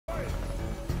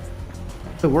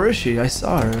But where is she? I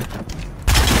saw her.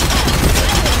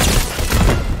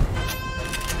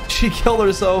 She killed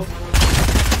herself.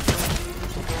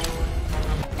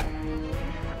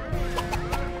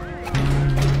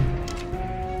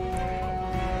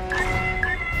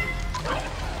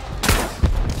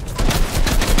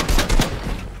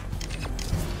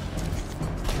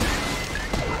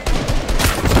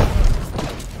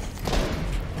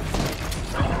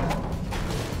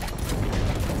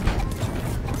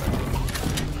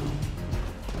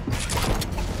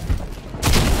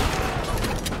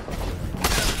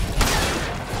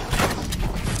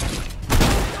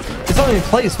 In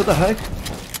place, what the heck?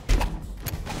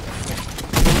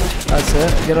 That's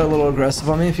it. Get a little aggressive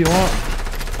on me if you want.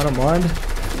 I don't mind.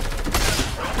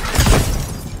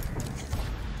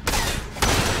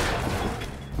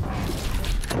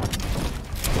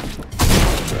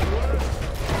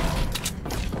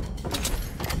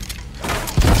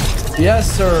 Yes,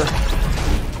 sir.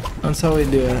 That's how we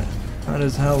do it. That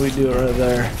is how we do it right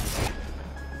there.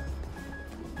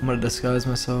 I'm gonna disguise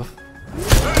myself.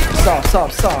 Stop,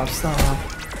 stop, stop, stop.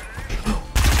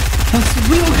 That's a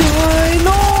real guy!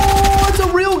 No! It's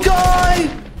a real guy!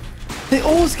 They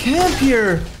always camp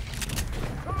here!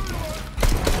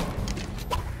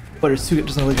 But there's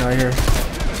just another guy here.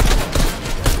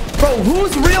 Bro,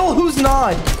 who's real? Who's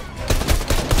not?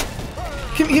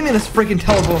 Give me this freaking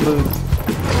telephone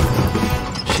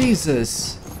booth.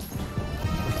 Jesus.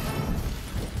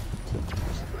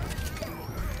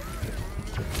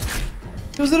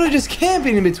 He was literally just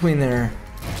camping in between there.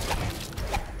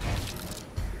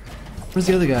 Where's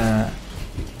the other guy at?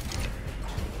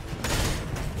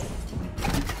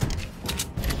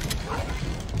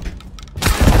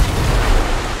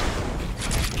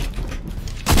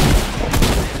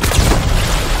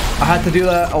 I had to do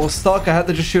that. I was stuck. I had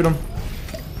to just shoot him.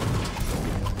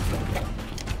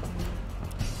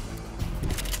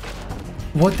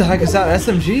 What the heck is that?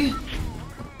 SMG?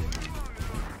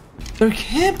 They're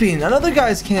camping. Another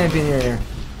guy's camping here.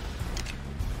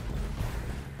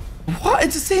 What?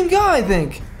 It's the same guy, I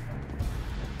think.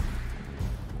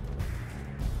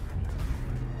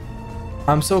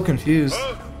 I'm so confused.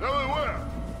 I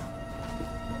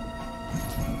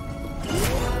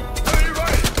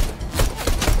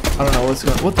don't know what's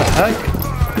going. What the heck?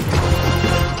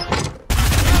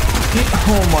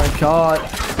 Oh my god.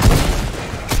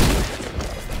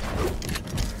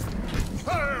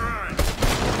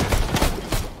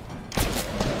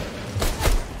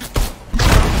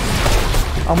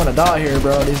 I'm gonna die here,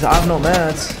 bro. I have no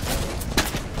mats.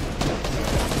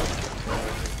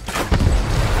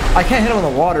 I can't hit him in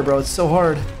the water, bro. It's so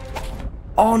hard.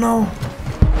 Oh no.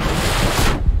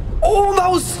 Oh, that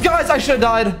was, guys, I should have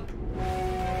died.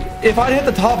 If I'd hit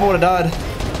the top, I would have died.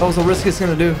 That was the riskiest thing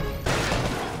to do.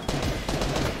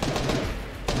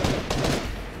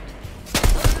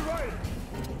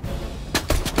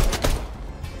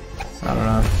 I don't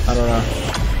know. I don't know.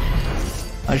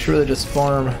 I should really just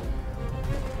farm.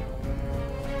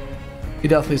 You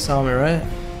definitely saw me, right?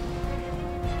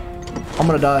 I'm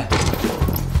gonna die.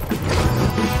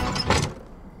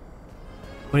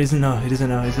 But he doesn't know. He doesn't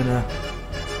know. He doesn't know.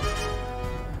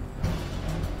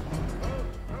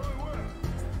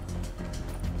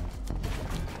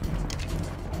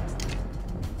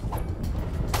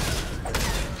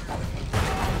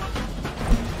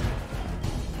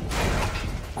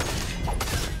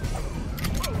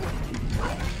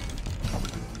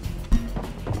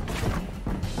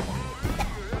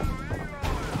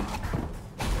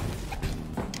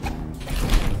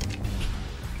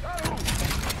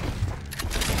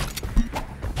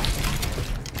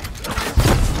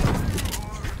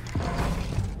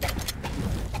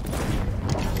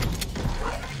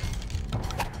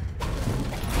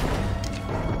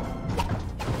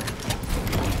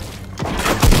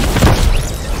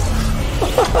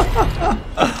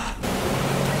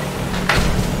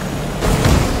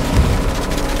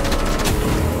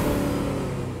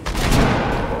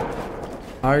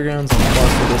 Higher ground's on the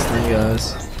boss for this thing,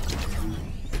 guys.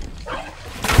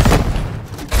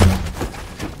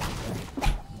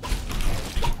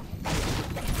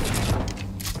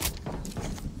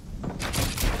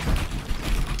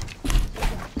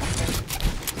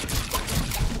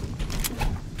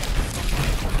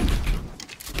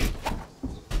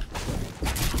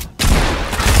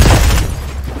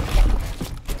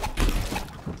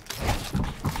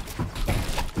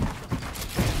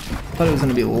 Thought it was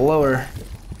gonna be lower.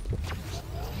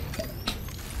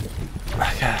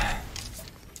 Okay.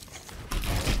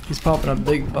 He's popping a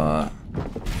big pot.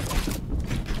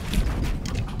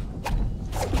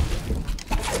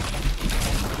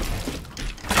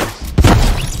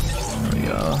 There we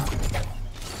go.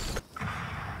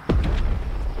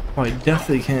 Oh, I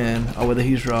definitely can. Oh, well,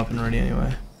 he's dropping already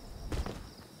anyway.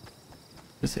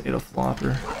 Just ate a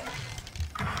flopper.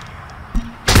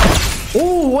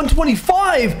 Oh,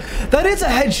 125! That is a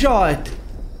headshot!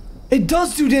 It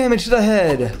does do damage to the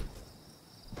head.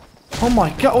 Oh my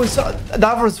god. Oh,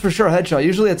 that was for sure a headshot.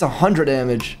 Usually it's 100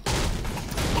 damage.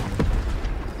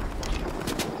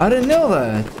 I didn't know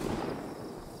that.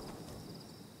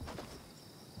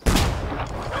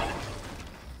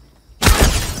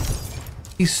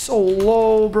 He's so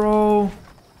low, bro.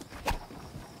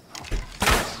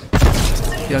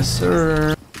 Yes,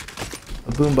 sir.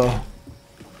 A boombo.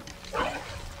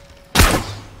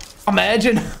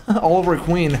 Imagine all over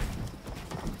Queen.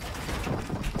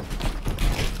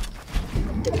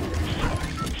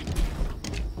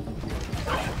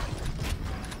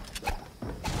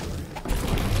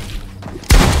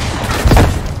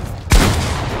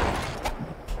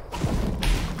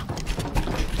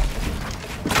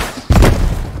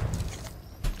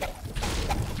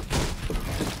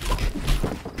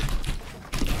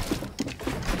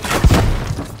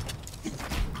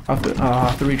 I'll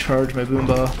have to recharge my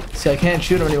boombo. See, I can't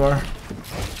shoot him anymore.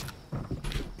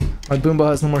 My boombo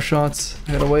has no more shots.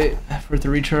 I gotta wait for it to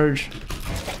recharge.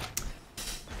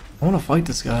 I want to fight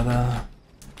this guy though.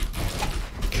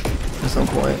 There's no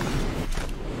point.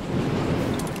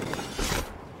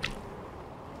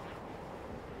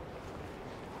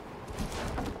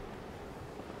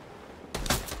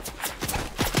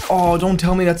 Oh, don't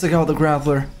tell me that's the guy with the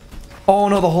grappler. Oh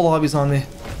no, the whole lobby's on me.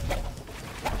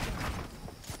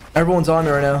 Everyone's on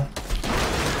me right now.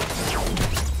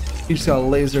 He just got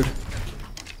lasered.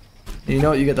 And you know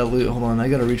what? You get that loot. Hold on, I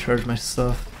gotta recharge my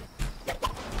stuff.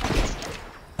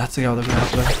 That's the guy with the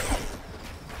grappler.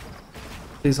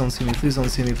 Please don't see me. Please don't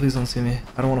see me. Please don't see me.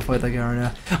 I don't want to fight that guy right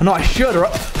now. Oh, no, I should.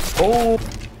 Right? Oh,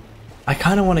 I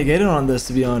kind of want to get in on this,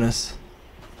 to be honest.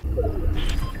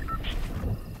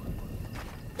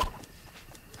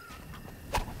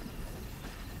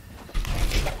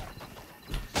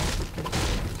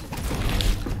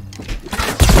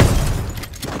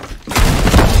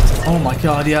 Oh my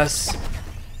god, yes.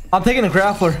 I'm taking a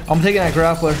grappler. I'm taking that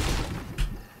grappler.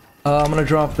 I'm gonna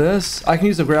drop this. I can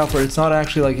use a grappler. It's not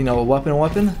actually like, you know, a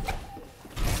weapon.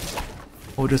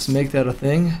 We'll just make that a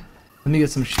thing. Let me get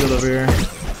some shield over here.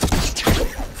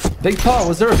 Big pot.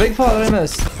 Was there a big pot that I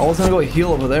missed? I was gonna go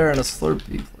heal over there in a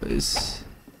slurpee place.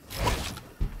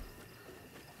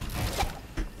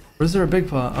 Where's there a big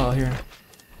pot? Oh, here.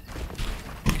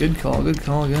 Good call,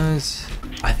 guys.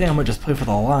 I think I'm gonna just play for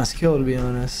the last kill, to be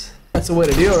honest. That's the way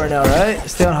to do it right now, right?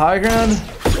 Stay on high ground.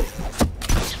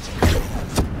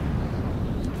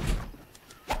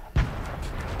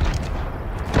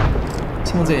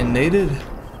 Someone's getting naded.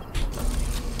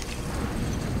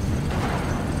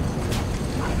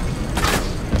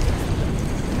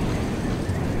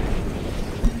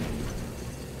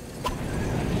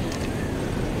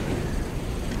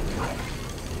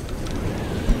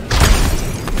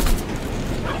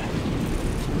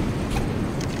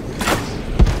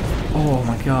 Oh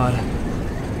my god.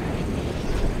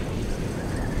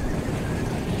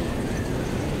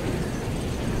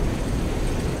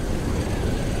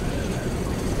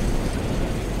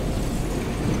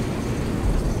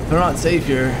 They're not safe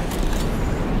here.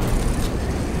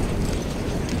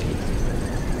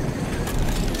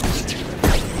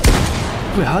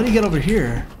 Wait, how do you get over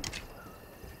here?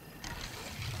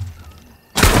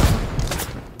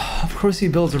 Of course he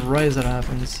builds right as that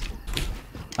happens.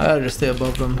 I gotta just stay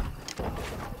above them.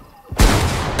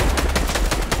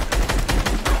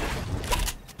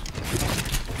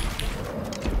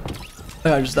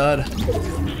 I just died.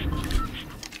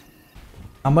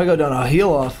 I might go down a heal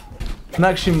off. I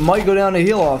actually might go down a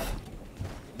heal off.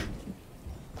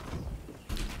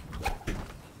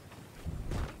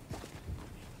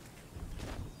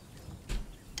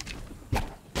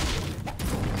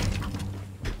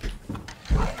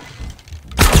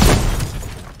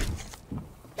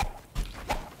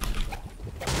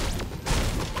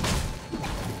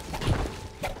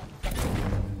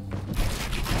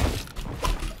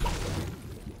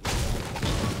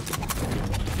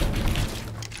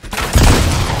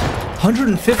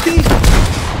 $150?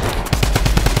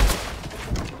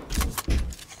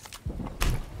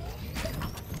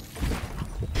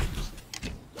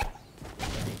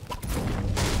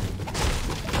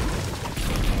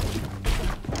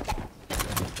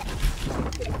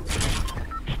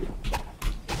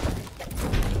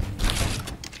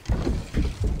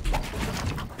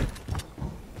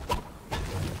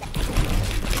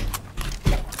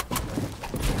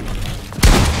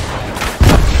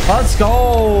 Let's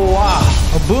go! Wow.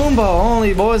 A boombo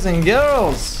only, boys and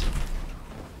girls.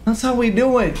 That's how we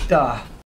do it.